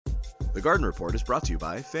The Garden Report is brought to you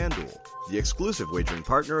by FanDuel, the exclusive wagering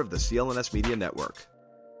partner of the CLNS Media Network.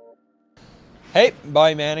 Hey,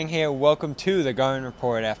 Bobby Manning here. Welcome to the Garden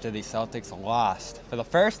Report after the Celtics lost. For the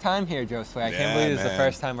first time here, Joe Sway. I can't believe it's the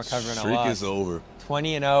first time we're covering a loss. Streak is over.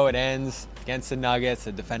 20-0 it ends against the Nuggets,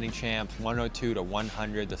 the defending champs,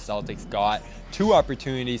 102-100. The Celtics got two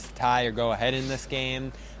opportunities to tie or go ahead in this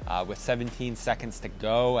game with 17 seconds to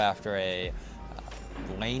go after a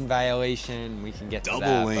lane violation. We can get to that.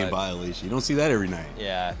 Double lane violation. You don't see that every night.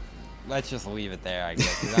 Yeah. Let's just leave it there, I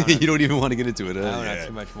guess. You don't even want to get into it. I don't have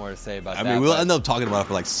too much more to say about that. I mean, we'll end up talking about it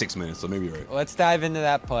for like 6 minutes, so maybe you're right. Let's dive into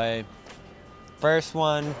that play. First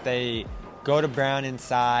one, they go to Brown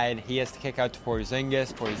inside. He has to kick out to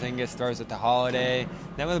Porzingis. Porzingis throws it to Holiday.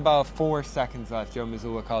 Then with about 4 seconds left, Joe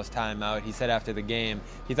Mazzulla calls timeout. He said after the game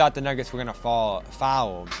he thought the Nuggets were going to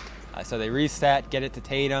foul. So they reset, get it to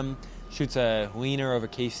Tatum, shoots a leaner over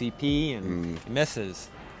KCP, and misses.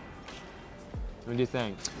 What do you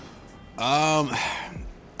think?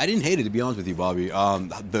 I didn't hate it, to be honest with you, Bobby.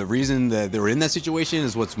 The reason that they were in that situation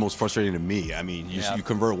is what's most frustrating to me. I mean, you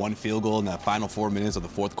convert one field goal in that final 4 minutes of the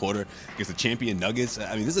fourth quarter against the champion Nuggets.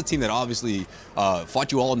 I mean, this is a team that obviously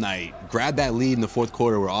fought you all night, grabbed that lead in the fourth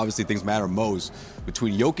quarter where obviously things matter most.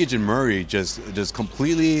 Between Jokic and Murray, just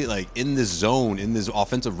completely like in this zone, in this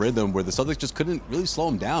offensive rhythm where the Celtics just couldn't really slow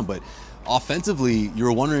them down. But offensively, you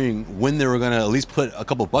were wondering when they were going to at least put a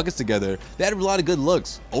couple buckets together. They had a lot of good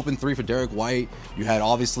looks. Open three for Derek White. You had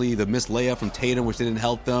obviously the missed layup from Tatum, which didn't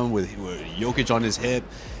help them, with Jokic on his hip.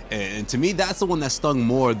 And to me, that's the one that stung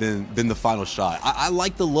more than the final shot. I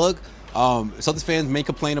like the look. Celtics fans may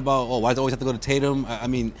complain about, why does it always have to go to Tatum? I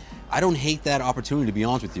mean, I don't hate that opportunity, to be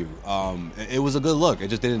honest with you. It was a good look. It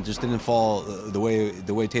just didn't fall the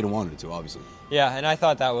way Tatum wanted it to, obviously. Yeah, and I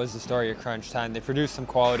thought that was the story of crunch time. They produced some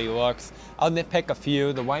quality looks. I'll nitpick a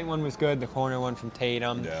few. The White one was good. The corner one from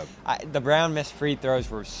Tatum. Yeah. The Brown missed free throws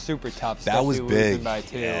were super tough. That was big. By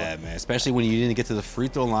 2. Yeah, man. Especially when you didn't get to the free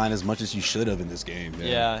throw line as much as you should have in this game. Man.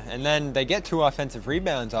 Yeah, and then they get 2 offensive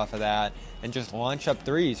rebounds off of that and just launch up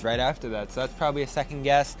threes right after that. So that's probably a second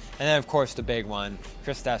guess. And then, of course, the big one,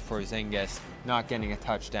 Kristaps Porzingis not getting a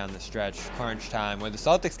touch down the stretch, crunch time, where the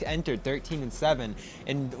Celtics entered 13-7,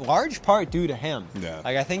 in large part due to him. Yeah.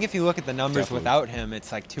 Like, I think if you look at the numbers without him,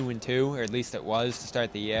 it's like 2-2, or at least it was to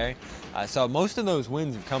start the year. So most of those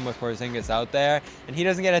wins have come with Porzingis out there, and he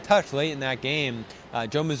doesn't get a touch late in that game.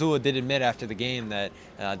 Joe Mazzulla did admit after the game that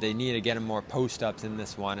they need to get him more post-ups in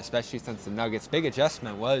this one, especially since the Nuggets' big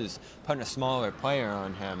adjustment was putting a smaller player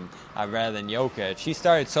on him rather than Jokic. He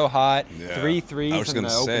started so hot, 3 threes in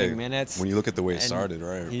the opening minutes. When you look at the way it started,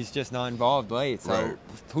 right? He's just not involved late. So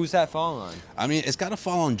who's that fall on? I mean, it's got to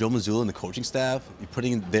fall on Joe Mazzulla and the coaching staff. You're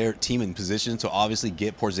putting their team in position to obviously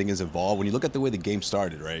get Porzingis involved. When you look at the way the game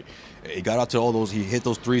started, right? He got out to all those, he hit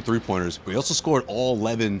those 3 3-pointers, but he also scored all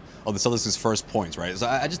 11 of the Celtics' first points, right? So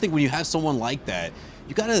I just think when you have someone like that,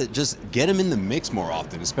 you got to just get him in the mix more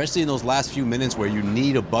often, especially in those last few minutes where you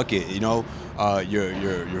need a bucket. You know,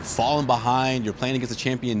 you're falling behind. You're playing against a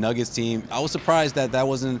champion Nuggets team. I was surprised that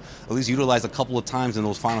wasn't at least utilized a couple of times in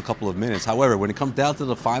those final couple of minutes. However, when it comes down to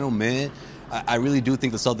the final minute, I really do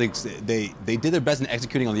think the Celtics, they did their best in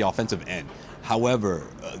executing on the offensive end. However,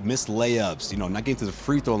 missed layups, not getting to the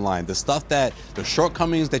free throw line, the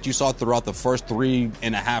shortcomings that you saw throughout the first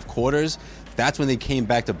 3.5 quarters, that's when they came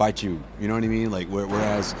back to bite you. You know what I mean? Like,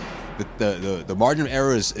 whereas the margin of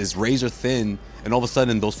error is razor thin, and all of a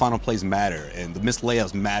sudden those final plays matter, and the missed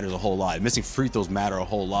layups matters a whole lot. Missing free throws matter a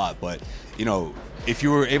whole lot. But, if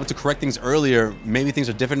you were able to correct things earlier, maybe things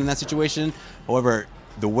are different in that situation. However,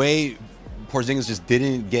 the way Porzingis just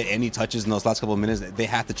didn't get any touches in those last couple of minutes, they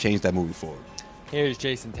have to change that moving forward. Here's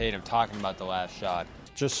Jayson Tatum talking about the last shot.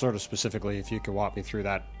 Just sort of specifically, if you could walk me through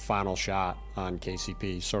that final shot on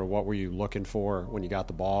KCP, sort of what were you looking for when you got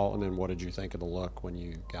the ball, and then what did you think of the look when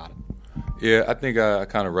you got it? Yeah, I think I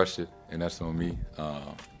kind of rushed it, and that's on me.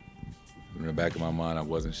 In the back of my mind, I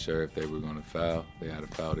wasn't sure if they were going to foul. They had a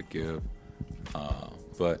foul to give.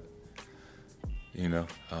 But,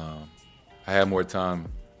 I had more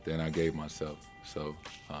time than I gave myself. So,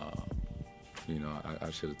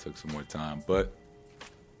 I should have took some more time. But,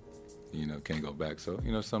 can't go back. So,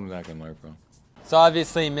 something that I can learn from. So,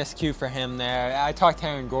 obviously, miscue for him there. I talked to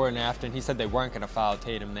Aaron Gordon after, and he said they weren't going to foul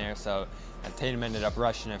Tatum there. So, Tatum ended up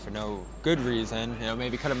rushing it for no good reason.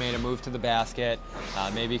 Maybe could have made a move to the basket.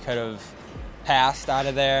 Maybe could have passed out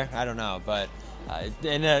of there. I don't know. But it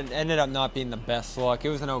ended up not being the best look. It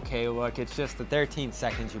was an okay look. It's just the 13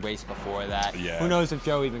 seconds you waste before that. Yeah. Who knows if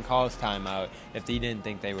Joe even calls timeout if he didn't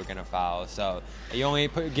think they were going to foul. So you only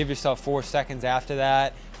give yourself 4 seconds after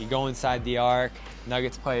that. You go inside the arc.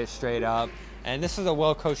 Nuggets play it straight up. And this was a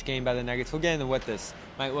well-coached game by the Nuggets. We'll get into what this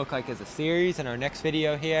might look like as a series in our next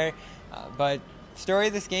video here. But story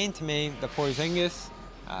of this game to me, the Porzingis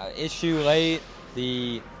issue late,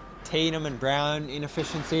 the Tatum and Brown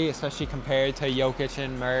inefficiency, especially compared to Jokic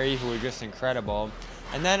and Murray, who were just incredible.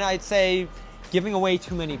 And then I'd say giving away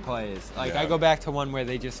too many plays. I go back to one where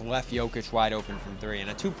they just left Jokic wide open from three. In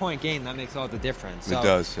a 2-point game, that makes all the difference. So it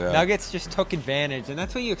does, yeah. Nuggets just took advantage, and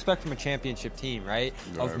that's what you expect from a championship team, right?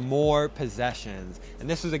 Of more possessions. And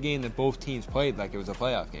this was a game that both teams played like it was a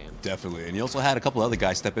playoff game. Definitely. And you also had a couple other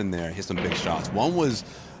guys step in there and hit some big shots. One was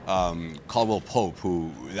Caldwell Pope,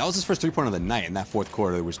 who that was his first three-pointer of the night in that fourth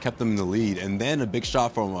quarter, which kept them in the lead. And then a big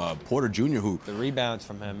shot from Porter Jr., who the rebounds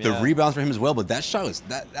from him, the rebounds for him as well. But that shot was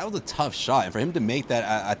that was a tough shot, and for him to make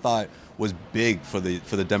that, I thought was big for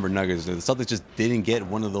the Denver Nuggets. The Celtics just didn't get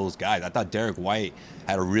one of those guys. I thought Derek White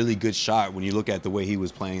had a really good shot when you look at the way he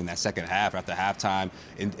was playing in that second half after halftime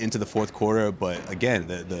into the fourth quarter. But again,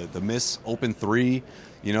 the miss open three,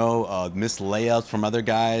 missed layups from other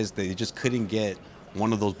guys, they just couldn't get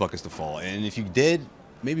one of those buckets to fall. And if you did,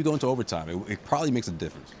 maybe go into overtime. It probably makes a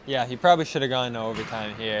difference. Yeah, he probably should have gone into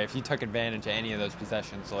overtime here if you took advantage of any of those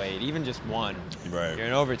possessions late, even just one. Right. You're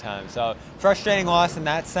in overtime. So frustrating loss in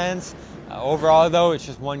that sense. Overall, though, it's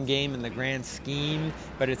just one game in the grand scheme,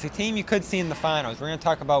 but it's a team you could see in the finals. We're going to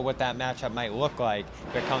talk about what that matchup might look like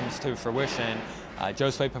if it comes to fruition.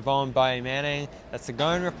 Josue Pavone, Bobby Manning. That's the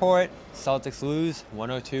Garden Report. Celtics lose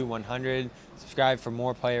 102-100. Subscribe for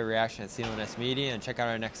more player reaction at CLNS Media, and check out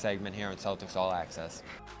our next segment here on Celtics All Access.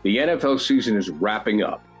 The NFL season is wrapping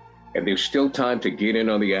up, and there's still time to get in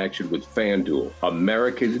on the action with FanDuel,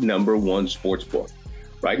 America's #1 sportsbook.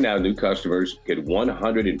 Right now, new customers get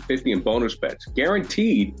 $150 in bonus bets,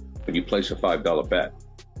 guaranteed when you place a $5 bet.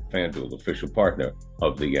 FanDuel, official partner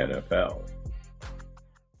of the NFL.